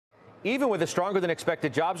even with a stronger than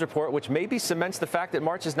expected jobs report, which maybe cements the fact that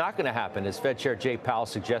March is not going to happen, as Fed Chair Jay Powell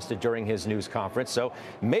suggested during his news conference. So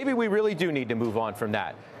maybe we really do need to move on from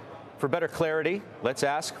that. For better clarity, let's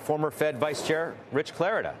ask former Fed Vice Chair Rich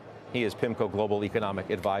Clarida. He is PIMCO Global Economic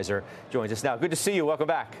Advisor. Joins us now. Good to see you. Welcome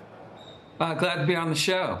back. Glad to be on the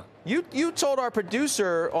show. You told our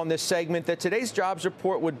producer on this segment that today's jobs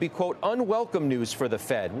report would be, quote, unwelcome news for the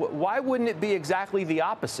Fed. Why wouldn't it be exactly the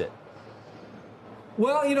opposite?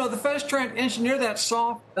 Well, you know, the Fed's trying to engineer that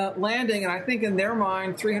soft landing, and I think in their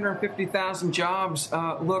mind, 350,000 jobs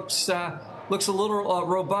looks a little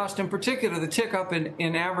robust, in particular the tick up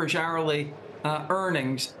in average hourly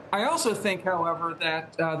earnings. I also think, however,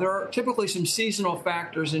 that there are typically some seasonal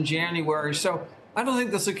factors in January, so I don't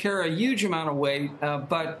think this will carry a huge amount of weight,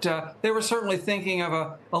 but they were certainly thinking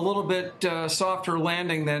of a little bit softer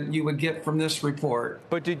landing than you would get from this report.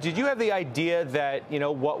 But did you have the idea that, you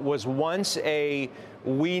know, what was once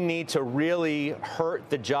we need to really hurt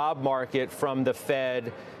the job market from the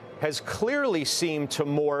Fed has clearly seemed to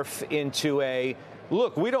morph into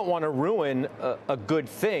look, we don't want to ruin a good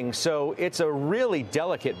thing, so it's a really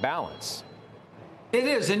delicate balance. It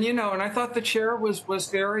is, and and I thought the chair was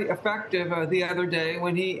very effective the other day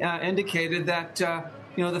when he indicated that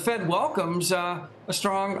the Fed welcomes a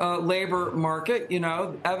strong labor market.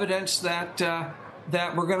 Evidence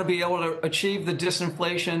that we're going to be able to achieve the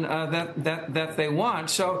disinflation that they want.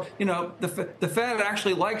 So the Fed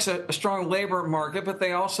actually likes a strong labor market, but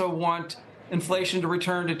they also want inflation to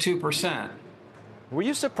return to 2%. Were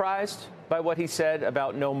you surprised by what he said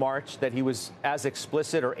about no March, that he was as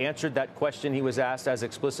explicit or answered that question he was asked as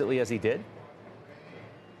explicitly as he did?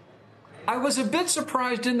 I was a bit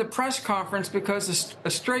surprised in the press conference because a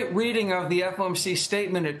straight reading of the FOMC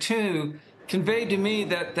statement at 2 conveyed to me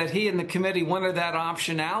that he and the committee wanted that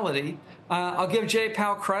optionality. I'll give Jay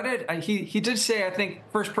Powell credit. He did say, I think,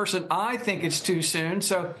 first person, I think it's too soon.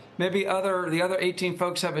 So maybe the other 18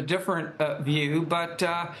 folks have a different view.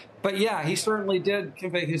 But yeah, he certainly did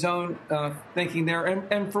convey his own thinking there.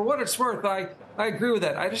 And for what it's worth, I agree with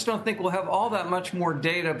that. I just don't think we'll have all that much more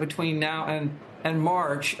data between now and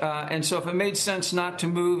March. And so if it made sense not to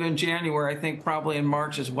move in January, I think probably in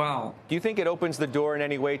March as well. Do you think it opens the door in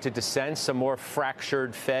any way to dissent, a more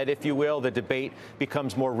fractured Fed, if you will? The debate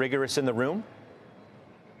becomes more rigorous in the room?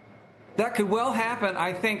 That could well happen.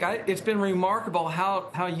 I think it's been remarkable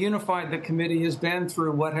how unified the committee has been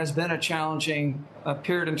through what has been a challenging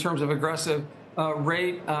period in terms of aggressive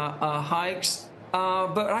rate hikes.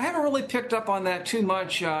 But I haven't really picked up on that too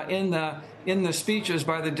much in the speeches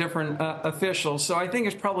by the different officials. So I think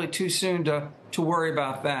it's probably too soon to worry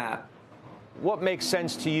about that. What makes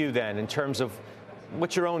sense to you then in terms of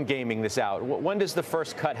what's your own gaming this out? When does the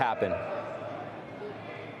first cut happen?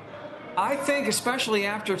 I think especially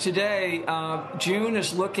after today, June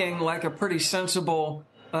is looking like a pretty sensible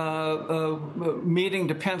meeting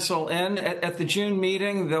to pencil in. At the June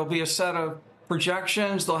meeting, there'll be a set of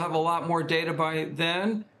projections. They'll have a lot more data by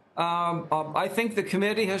then. I think the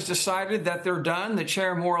committee has decided that they're done. The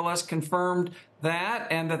chair more or less confirmed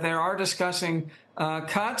that, and that they are discussing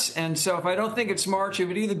cuts. And so if I don't think it's March, it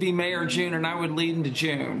would either be May or June, and I would lead into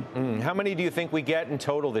June. How many do you think we get in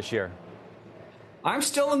total this year? I'm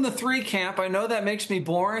still in the 3 camp. I know that makes me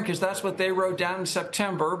boring because that's what they wrote down in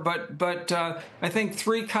September. But I think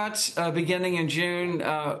 3 cuts beginning in June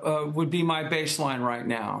would be my baseline right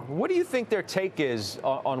now. What do you think their take is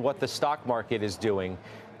on what the stock market is doing?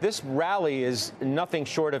 This rally is nothing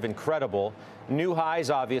short of incredible. New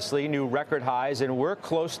highs, obviously, new record highs, and we're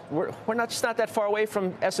close. We're not that far away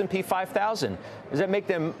from S&P 5,000. Does that make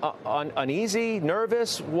them uneasy,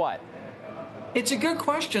 nervous? What? It's a good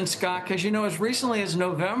question, Scott, because, as recently as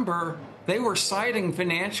November, they were citing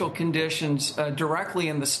financial conditions directly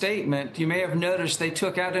in the statement. You may have noticed they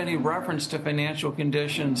took out any reference to financial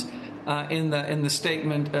conditions in the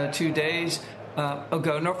statement 2 days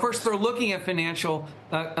ago. Now, of course, they're looking at financial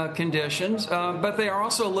conditions, but they are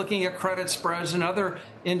also looking at credit spreads and other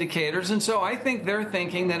indicators. And so I think they're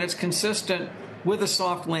thinking that it's consistent with a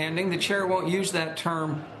soft landing. The chair won't use that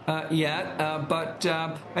term yet, but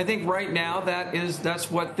I think right now that's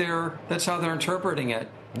how they're interpreting it.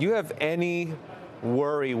 Do you have any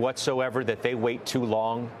worry whatsoever that they wait too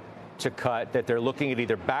long to cut, that they're looking at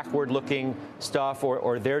either backward-looking stuff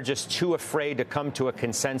or they're just too afraid to come to a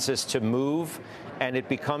consensus to move, and it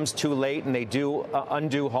becomes too late and they do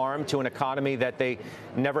undue harm to an economy that they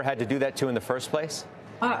never had to do that to in the first place?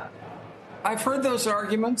 I've heard those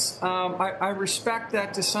arguments. I respect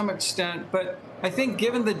that to some extent, but I think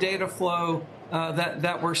given the data flow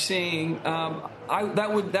that we're seeing,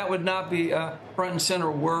 that would not be a front and center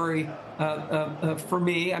worry for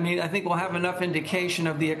me. I mean, I think we'll have enough indication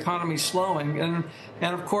of the economy slowing, and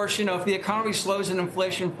of course, if the economy slows and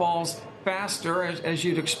inflation falls faster, as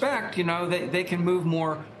you'd expect, they can move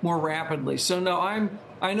more rapidly. So no,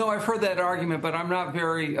 I know I've heard that argument, but I'm not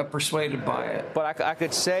very persuaded by it. But I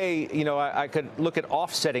could say, I could look at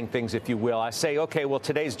offsetting things, if you will. I say, okay, well,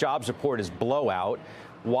 today's jobs report is blowout.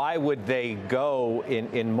 Why would they go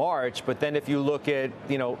in March? But then if you look at,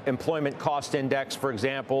 employment cost index, for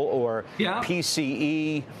example, or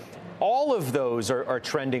PCE, all of those are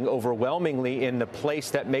trending overwhelmingly in the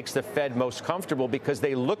place that makes the Fed most comfortable, because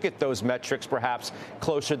they look at those metrics perhaps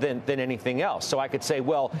closer than anything else. So I could say,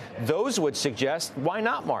 well, those would suggest, why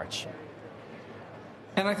not March?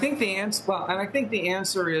 And I think the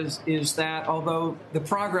answer, is that although the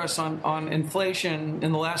progress on inflation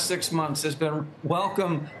in the last 6 months has been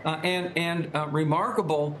welcome and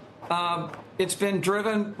remarkable, it's been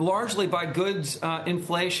driven largely by goods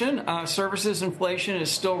inflation. Services inflation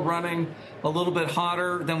is still running a little bit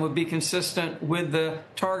hotter than would be consistent with the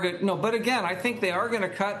target. No, but again, I think they are going to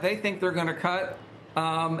cut. They think they're going to cut.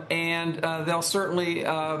 And they'll certainly,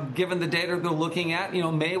 given the data they're looking at,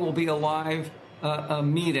 May will be a live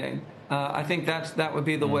meeting. I think that would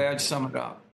be the way I'd sum it up.